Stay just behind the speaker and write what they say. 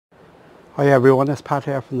Hi everyone, it's Pat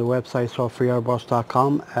here from the website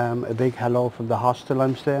softwarebus.com. A big hello from the hostel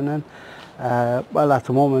I'm staying in. Well, at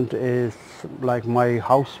the moment it's like my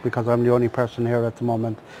house because I'm the only person here at the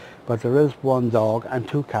moment, but there is one dog and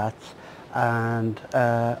two cats, and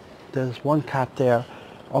there's one cat there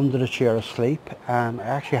under the chair asleep, and I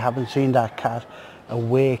actually haven't seen that cat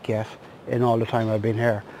awake yet in all the time I've been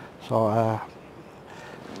here. So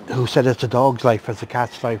who said it's a dog's life, it's a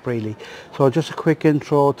cat's life really. So just a quick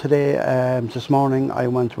intro today. This morning I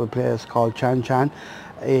went to a place called Chan Chan.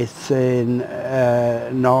 It's in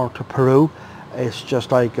north of Peru. It's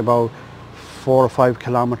just like about 4 or 5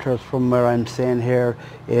 kilometers from where I'm staying here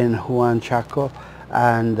in Huanchaco,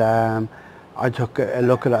 and I took a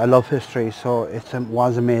look at it. I love history, so it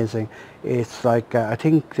was amazing. It's like I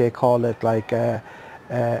think they call it like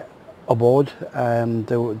abode,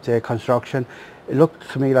 the construction. It looked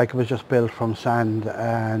to me like it was just built from sand,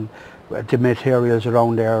 and the materials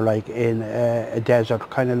around there like in a desert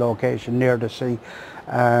kind of location near the sea.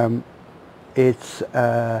 It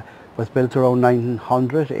was built around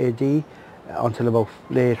 900 AD until about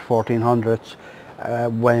late 1400s,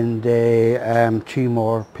 when the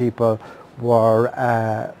Timor people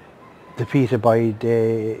were defeated by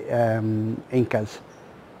the Incas.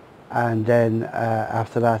 And then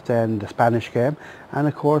after that then the Spanish came, and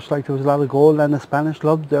of course like there was a lot of gold, and the Spanish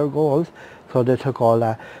loved their gold, so they took all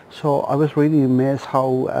that. So I was really amazed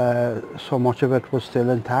how so much of it was still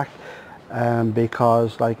intact,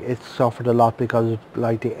 because like it suffered a lot because of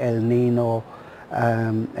like the El Nino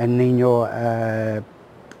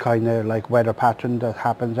kind of like weather pattern that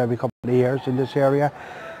happens every couple of years in this area.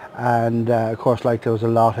 And of course like there was a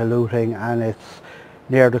lot of looting, and it's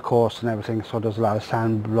near the coast and everything, so there's a lot of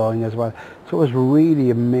sand blowing as well. So it was really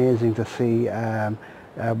amazing to see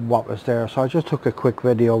what was there. So I just took a quick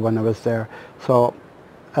video when I was there. So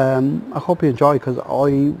I hope you enjoy, because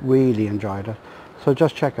I really enjoyed it. So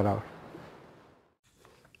just check it out.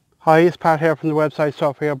 Hi, it's Pat here from the website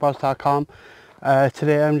softwarebus.com.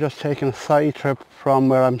 Today I'm just taking a side trip from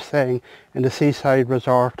where I'm staying in the seaside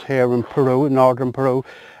resort here in Peru, northern Peru,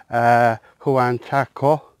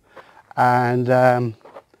 Huanchaco. And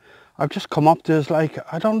I've just come up. There's like,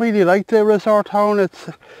 I don't really like the resort town, it's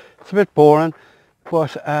a bit boring,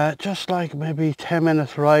 but just like maybe 10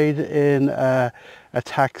 minutes ride in a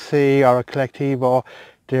taxi or a collectivo,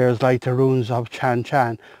 there's like the ruins of Chan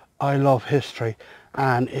Chan. I love history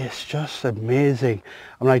and it's just amazing.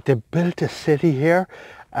 I'm like, they built a city here,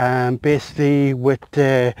 basically with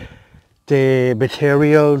the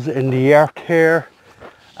materials in the earth here,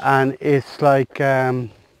 and it's like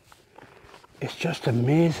it's just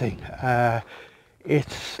amazing.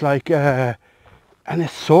 It's like and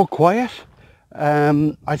it's so quiet.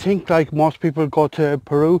 I think like most people go to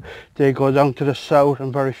Peru, they go down to the south,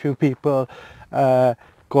 and very few people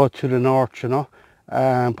go to the north, you know.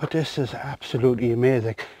 But this is absolutely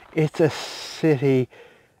amazing. It's a city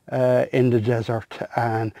in the desert,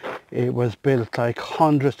 and it was built like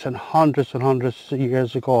hundreds and hundreds and hundreds of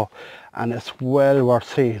years ago, and it's well worth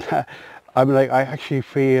seeing. I'm like, I actually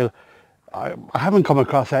feel I haven't come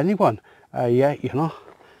across anyone yet, you know.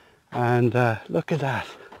 And look at that.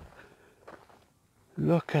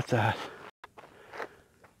 Look at that.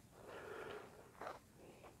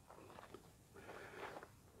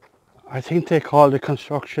 I think they call the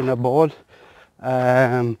construction a boat,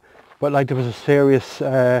 but like there was a serious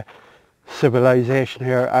civilization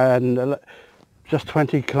here, and just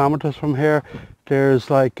 20 kilometers from here there's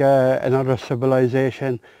like another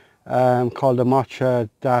civilization called the Matcha,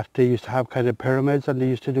 that they used to have kind of pyramids, and they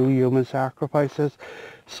used to do human sacrifices.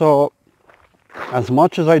 So as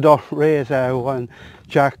much as I don't rate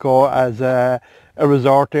Huanchaco as a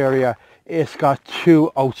resort area, it's got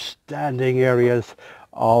two outstanding areas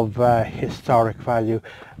of historic value.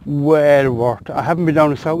 Well worth. I haven't been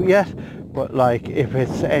down the south yet, but like if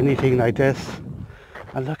it's anything like this,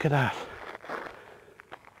 and look at that.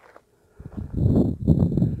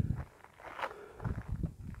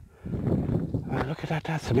 Look at that,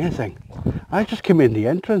 that's amazing. I just came in the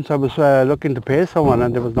entrance. I was looking to pay someone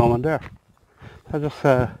and there was no one there. I just,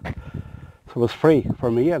 so it was free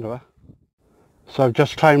for me anyway. So I've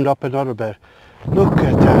just climbed up another bit. Look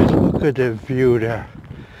at that, look at the view there.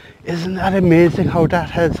 Isn't that amazing how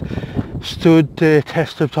that has stood the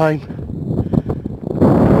test of time?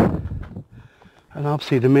 And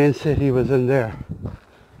obviously the main city was in there.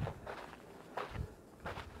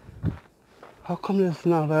 How come there's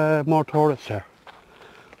not more tourists there?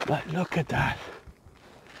 But look at that.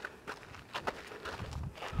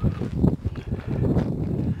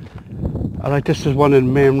 I like, this is one of the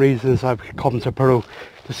main reasons I've come to Peru,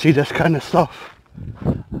 to see this kind of stuff.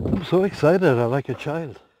 I'm so excited, I'm like a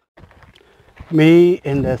child. Me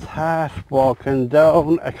in this hat walking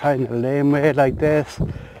down a kind of laneway like this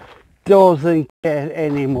doesn't get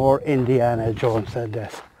any more Indiana Jones than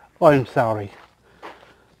this. I'm sorry.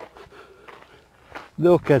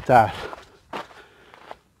 Look at that.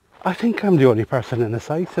 I think I'm the only person in the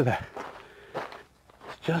site today.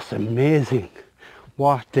 It's just amazing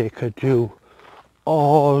what they could do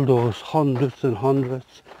all those hundreds and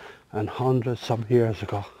hundreds and hundreds of years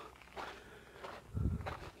ago.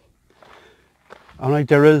 And like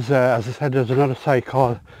there is, as I said, there's another site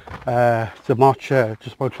called the Mocha,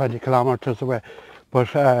 just about 20 kilometres away.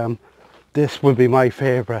 But this would be my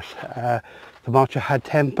favourite. The Mocha had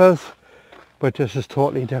temples, but this is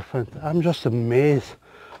totally different. I'm just amazed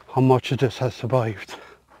how much of this has survived.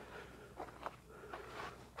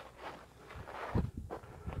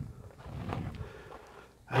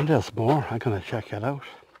 And there's more. I'm going to check it out.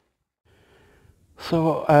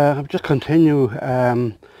 So I've just continued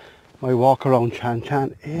my walk around Chan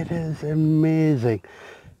Chan. It is amazing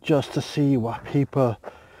just to see what people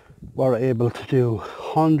were able to do.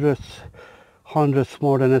 Hundreds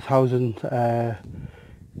more than 1,000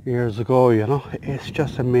 years ago, you know. It's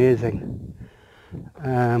just amazing.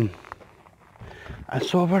 And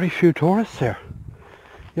so very few tourists here.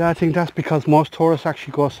 Yeah, I think that's because most tourists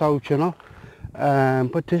actually go south, you know.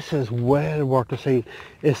 But this is well worth the seeing.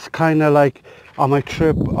 It's kind of like on my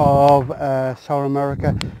trip of South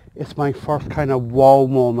America, it's my first kind of wow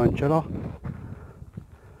moment, you know.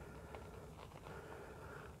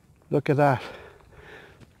 Look at that.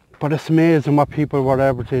 But it's amazing what people were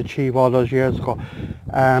able to achieve all those years ago.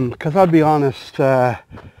 Because I'll be honest,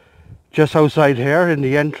 just outside here in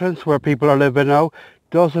the entrance where people are living now,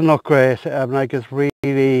 doesn't look great. Like it's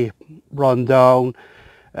really run down.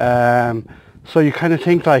 So you kind of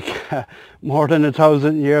think like more than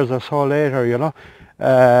 1,000 years or so later, you know,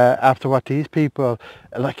 after what these people,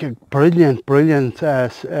 like a brilliant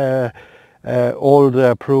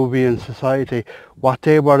old Peruvian society, what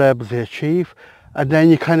they were able to achieve. And then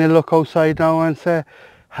you kind of look outside now and say,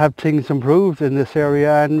 have things improved in this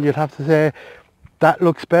area? And you'd have to say, that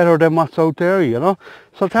looks better than what's out there, you know.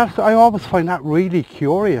 So that's, I always find that really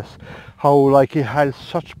curious, how like it had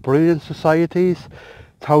such brilliant societies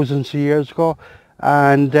thousands of years ago,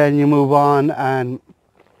 and then you move on and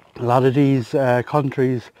a lot of these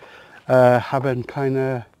countries haven't kind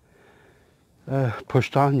of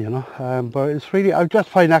pushed on, you know. But it's really, I just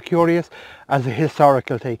find that curious as a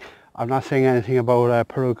historical thing. I'm not saying anything about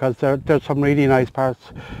Peru, because there's some really nice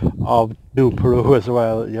parts of New Peru as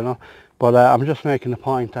well, you know. But I'm just making the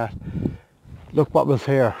point that look what was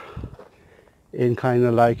here in kind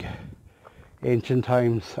of like ancient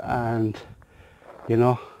times, and you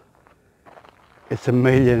know, it's a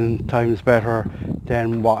million times better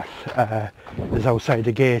than what is outside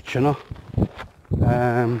the gate, you know.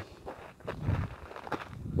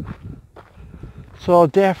 So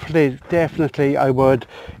definitely I would,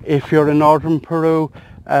 if you're in northern Peru,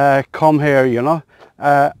 come here, you know.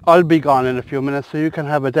 I'll be gone in a few minutes, so you can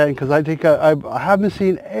have it then, because I think I haven't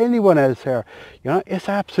seen anyone else here, you know. It's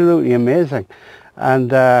absolutely amazing.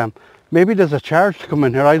 And maybe there's a charge to come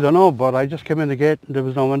in here, I don't know, but I just came in the gate and there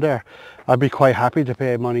was no one there. I'd be quite happy to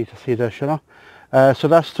pay money to see this, you know. So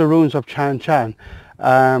that's the ruins of Chan Chan.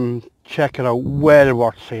 Check it out, well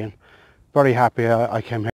worth seeing. Very happy I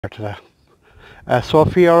came here today.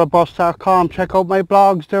 SophiaRobust.com, check out my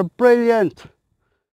blogs, they're brilliant.